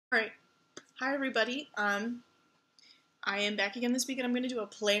Alright, hi everybody. I am back again this week and I'm going to do a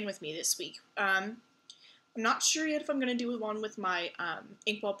plan with me this week. I'm not sure yet if I'm going to do one with my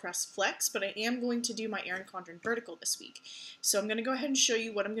Inkwell Press Flex, but I am going to do my Erin Condren Vertical this week. So I'm going to go ahead and show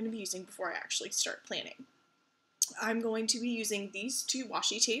you what I'm going to be using before I actually start planning. I'm going to be using these two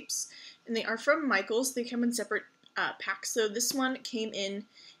washi tapes, and they are from Michaels. They come in separate packs. So this one came in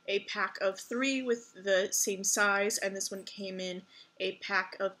a pack of 3 with the same size, and this one came in a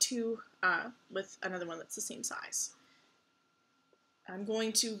pack of 2 with another one that's the same size. I'm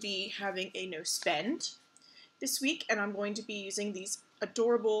going to be having a no spend this week, and I'm going to be using these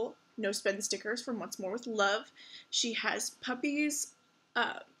adorable no spend stickers from Once More with Love. She has puppies,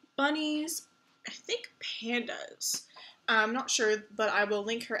 bunnies, I think pandas. I'm not sure, but I will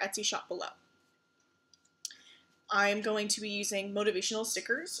link her Etsy shop below. I'm going to be using motivational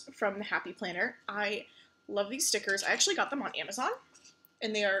stickers from the Happy Planner. I love these stickers. I actually got them on Amazon,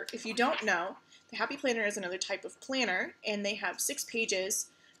 and they are, if you don't know, the Happy Planner is another type of planner, and they have 6 pages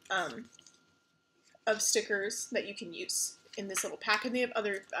of stickers that you can use in this little pack, and they have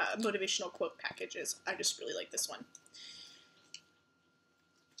other motivational quote packages. I just really like this one.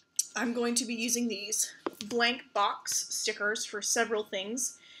 I'm going to be using these blank box stickers for several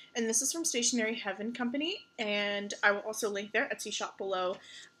things, and this is from Stationery Heaven Company, and I will also link their Etsy shop below.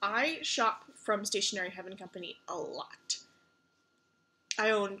 I shop from Stationery Heaven Company a lot. I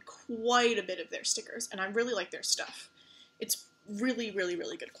own quite a bit of their stickers, and I really like their stuff. It's really, really,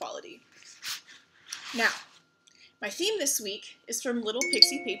 really good quality. Now, my theme this week is from Little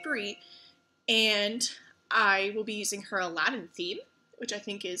Pixie Papery, and I will be using her Aladdin theme, which I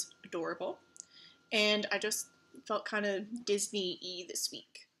think is adorable. And I just felt kind of Disney-y this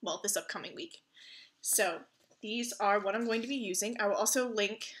week. Well, this upcoming week. So these are what I'm going to be using. I will also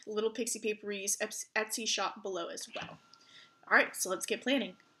link Little Pixie Papery's Etsy shop below as well. Alright, so let's get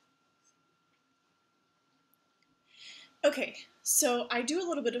planning. Okay, so I do a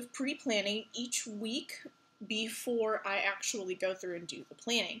little bit of pre-planning each week before I actually go through and do the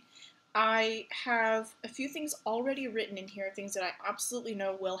planning. I have a few things already written in here, things that I absolutely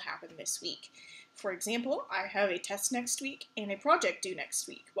know will happen this week. For example, I have a test next week and a project due next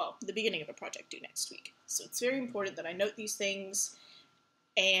week. Well, the beginning of a project due next week. So it's very important that I note these things,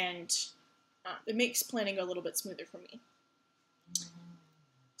 and it makes planning a little bit smoother for me.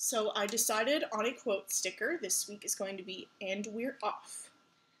 So I decided on a quote sticker. This week is going to be "And We're Off."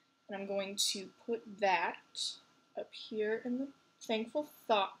 And I'm going to put that up here in the Thankful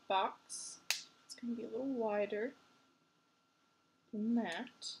Thought box. It's going to be a little wider than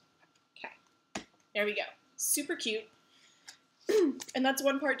that. Okay, there we go. Super cute. And that's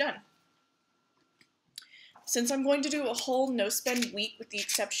one part done. Since I'm going to do a whole no-spend week with the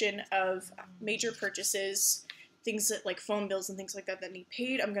exception of major purchases, things that like phone bills and things like that that need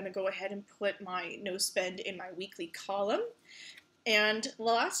paid, I'm going to go ahead and put my no-spend in my weekly column. And the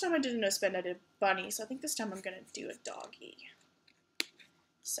last time I did a no-spend, I did a bunny, so I think this time I'm going to do a doggy.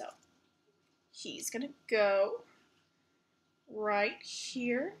 So he's going to go right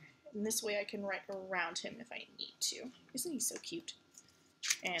here, and this way I can write around him if I need to. Isn't he so cute?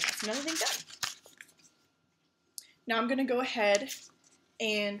 And that's another thing done. Now I'm going to go ahead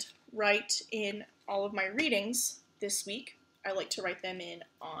and write in all of my readings this week. I like to write them in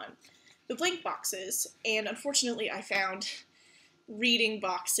on the blank boxes, and unfortunately I found reading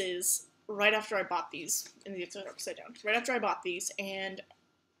boxes right after I bought these, and the are upside down, right after I bought these,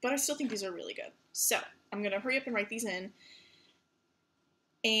 but I still think these are really good. So I'm going to hurry up and write these in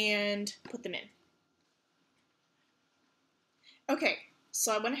and put them in. Okay,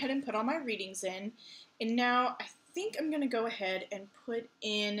 so I went ahead and put all my readings in, and now I think I'm going to go ahead and put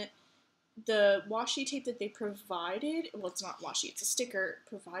in the washi tape that they provided. Well, it's not washi, it's a sticker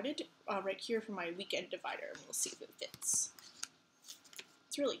provided right here for my weekend divider, and we'll see if it fits.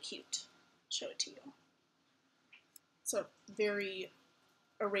 It's really cute. I'll show it to you. It's a very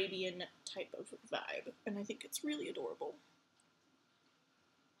Arabian type of vibe, and I think it's really adorable.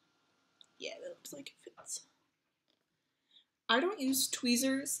 Yeah, that looks like it fits. I don't use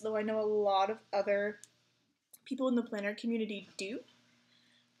tweezers, though I know a lot of other people in the planner community do.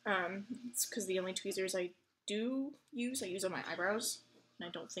 It's because the only tweezers I do use, I use on my eyebrows, and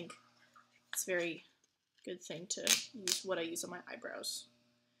I don't think it's a very good thing to use what I use on my eyebrows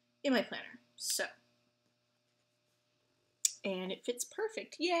in my planner. So, and it fits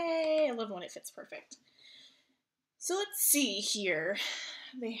perfect. Yay! I love when it fits perfect. So let's see here.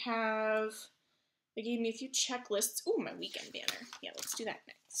 They gave me a few checklists. Ooh, my weekend banner. Yeah, let's do that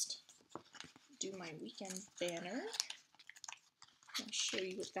next. Do my weekend banner. I'll show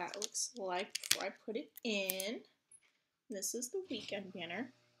you what that looks like before I put it in. This is the weekend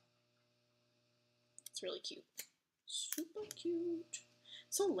banner. It's really cute. Super cute.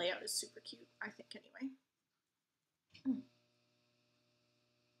 This whole layout is super cute, I think, anyway.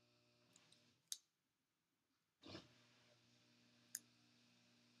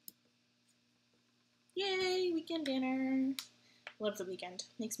 Yay, weekend dinner. Love the weekend.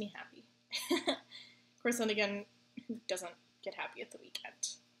 Makes me happy. Of course, then again, who doesn't get happy at the weekend?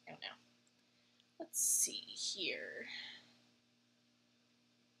 I don't know. Let's see here.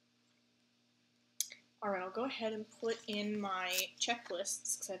 Alright, I'll go ahead and put in my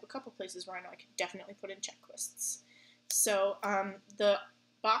checklists, because I have a couple places where I know I could definitely put in checklists. So, the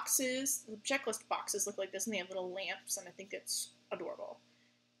boxes, the checklist boxes look like this, and they have little lamps, and I think it's adorable.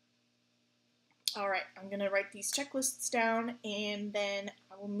 Alright, I'm going to write these checklists down, and then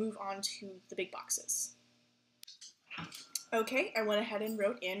I will move on to the big boxes. Okay, I went ahead and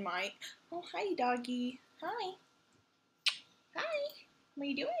wrote in my, oh, hi, doggy. Hi. Hi. What are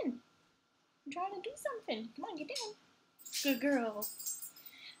you doing? I'm trying to do something. Come on, get down. Good girl.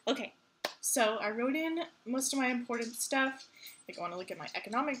 Okay, so I wrote in most of my important stuff. If I want to look at my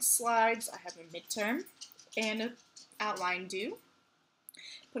economics slides, I have a midterm and an outline due.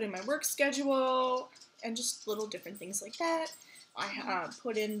 Put in my work schedule and just little different things like that. I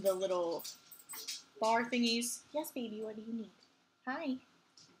put in the little bar thingies. Yes, baby, what do you need? Hi.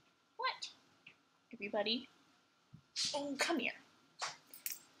 What? Everybody? Oh, come here.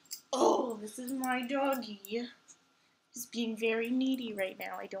 Oh, this is my doggy. She's being very needy right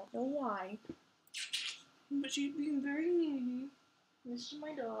now. I don't know why. But she's being very needy. This is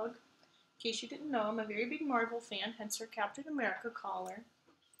my dog. In case you didn't know, I'm a very big Marvel fan, hence her Captain America collar.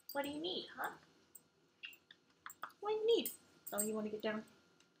 What do you need, huh? What do you need? Oh, you want to get down?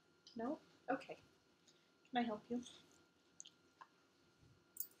 No? Okay. Can I help you?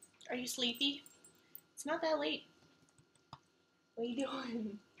 Are you sleepy? It's not that late. What are you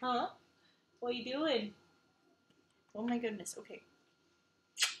doing? Huh? What are you doing? Oh my goodness. Okay.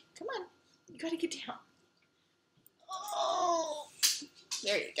 Come on. You gotta get down. Oh!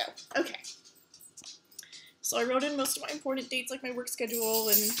 There you go. Okay. So I wrote in most of my important dates, like my work schedule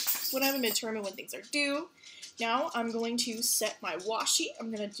and when I have a midterm and when things are due. Now I'm going to set my washi. I'm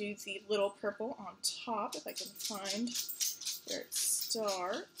going to do the little purple on top, if I can find where it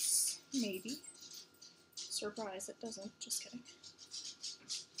starts. Maybe. Surprise, it doesn't. Just kidding.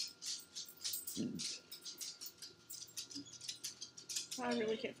 I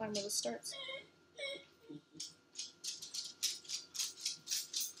really can't find where this starts.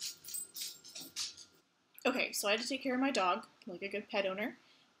 Okay, so I had to take care of my dog, like a good pet owner.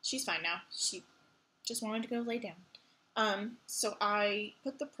 She's fine now. She just wanted to go lay down. So I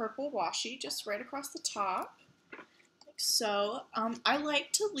put the purple washi just right across the top, like so. I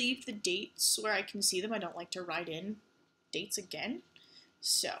like to leave the dates where I can see them. I don't like to write in dates again.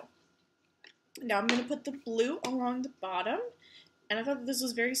 So now I'm going to put the blue along the bottom, and I thought that this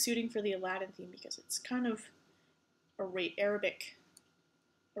was very suiting for the Aladdin theme because it's kind of Arabian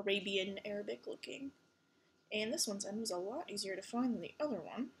Arabic looking. And this one's end was a lot easier to find than the other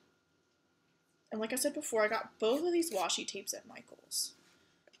one. And like I said before, I got both of these washi tapes at Michael's.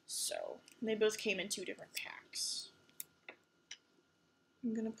 So, they both came in 2 different packs.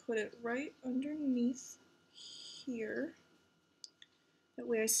 I'm going to put it right underneath here. That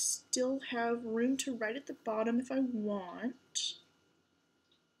way I still have room to write at the bottom if I want.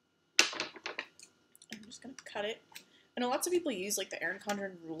 I'm just going to cut it. I know lots of people use like the Erin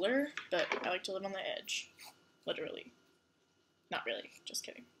Condren ruler, but I like to live on the edge. Literally. Not really, just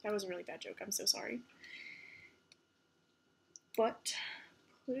kidding. That was a really bad joke, I'm so sorry. But,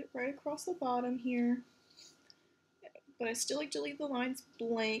 put it right across the bottom here. But I still like to leave the lines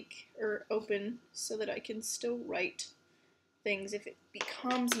blank, or open, so that I can still write things if it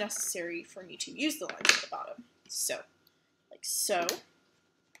becomes necessary for me to use the lines at the bottom. So, like so.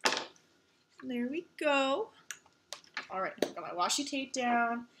 There we go. Alright, I've got my washi tape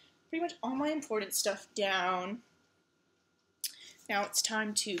down. Pretty much all my important stuff down. Now it's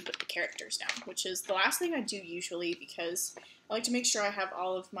time to put the characters down, which is the last thing I do usually because I like to make sure I have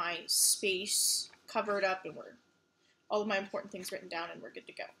all of my space covered up and all of my important things written down and we're good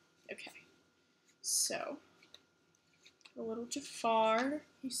to go. Okay, so a little Jafar,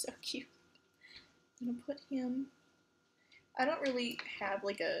 he's so cute. I'm gonna put him, I don't really have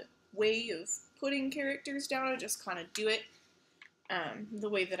like a way of putting characters down, I just kind of do it the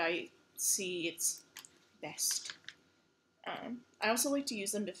way that I see it's best. I also like to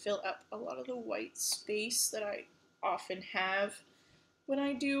use them to fill up a lot of the white space that I often have when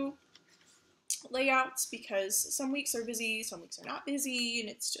I do layouts because some weeks are busy, some weeks are not busy, and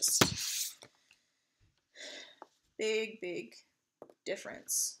it's just big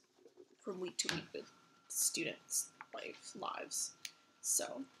difference from week to week with students' lives.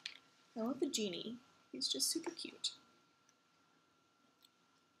 So I love the genie. He's just super cute.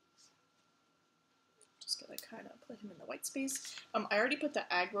 Just gonna kind of put him in the white space. I already put the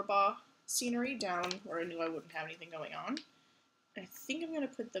Agrabah scenery down where I knew I wouldn't have anything going on. I think I'm gonna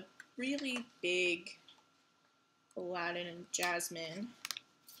put the really big Aladdin and Jasmine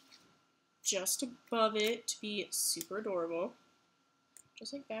just above it to be super adorable.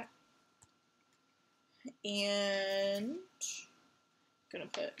 Just like that. And I'm gonna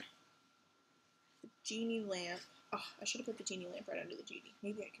put the genie lamp. Oh, I should have put the genie lamp right under the genie.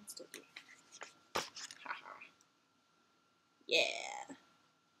 Maybe I can still do it. Haha. Yeah.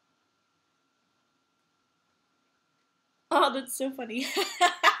 Oh, that's so funny.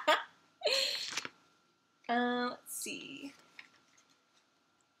 Let's see.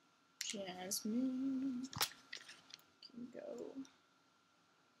 Jasmine can go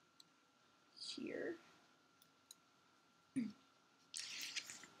here.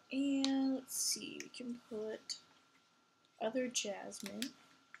 And let's see, we can put other Jasmine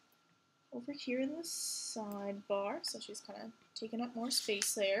over here in the sidebar, so she's kind of taking up more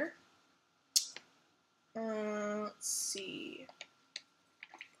space there. Let's see,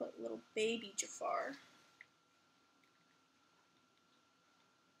 put little baby Jafar.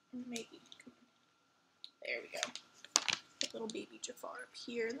 Maybe. There we go. Put little baby Jafar up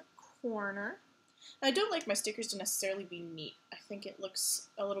here in the corner. I don't like my stickers to necessarily be neat. I think it looks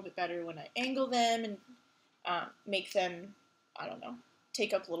a little bit better when I angle them and make them, I don't know,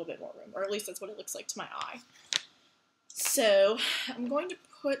 take up a little bit more room. Or at least that's what it looks like to my eye. So I'm going to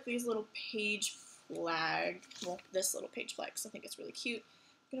put these little page flag, well, this little page flag, because I think it's really cute.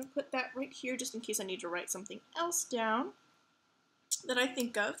 I'm going to put that right here just in case I need to write something else down that I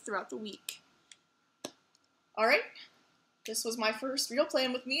think of throughout the week. Alright, this was my first real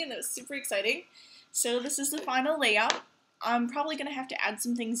plan with me and it was super exciting. So this is the final layout. I'm probably going to have to add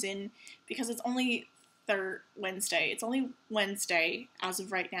some things in because it's only Wednesday. It's only Wednesday as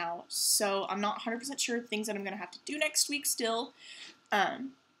of right now, so I'm not 100% sure things that I'm going to have to do next week still.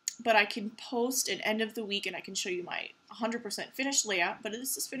 But I can post an end of the week and I can show you my 100% finished layout, but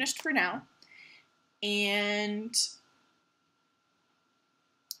this is finished for now. And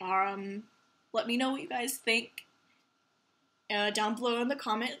let me know what you guys think down below in the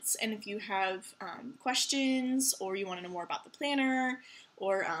comments, and if you have questions or you want to know more about the planner,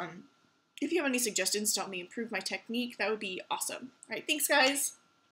 or if you have any suggestions to help me improve my technique, that would be awesome. Alright, thanks guys!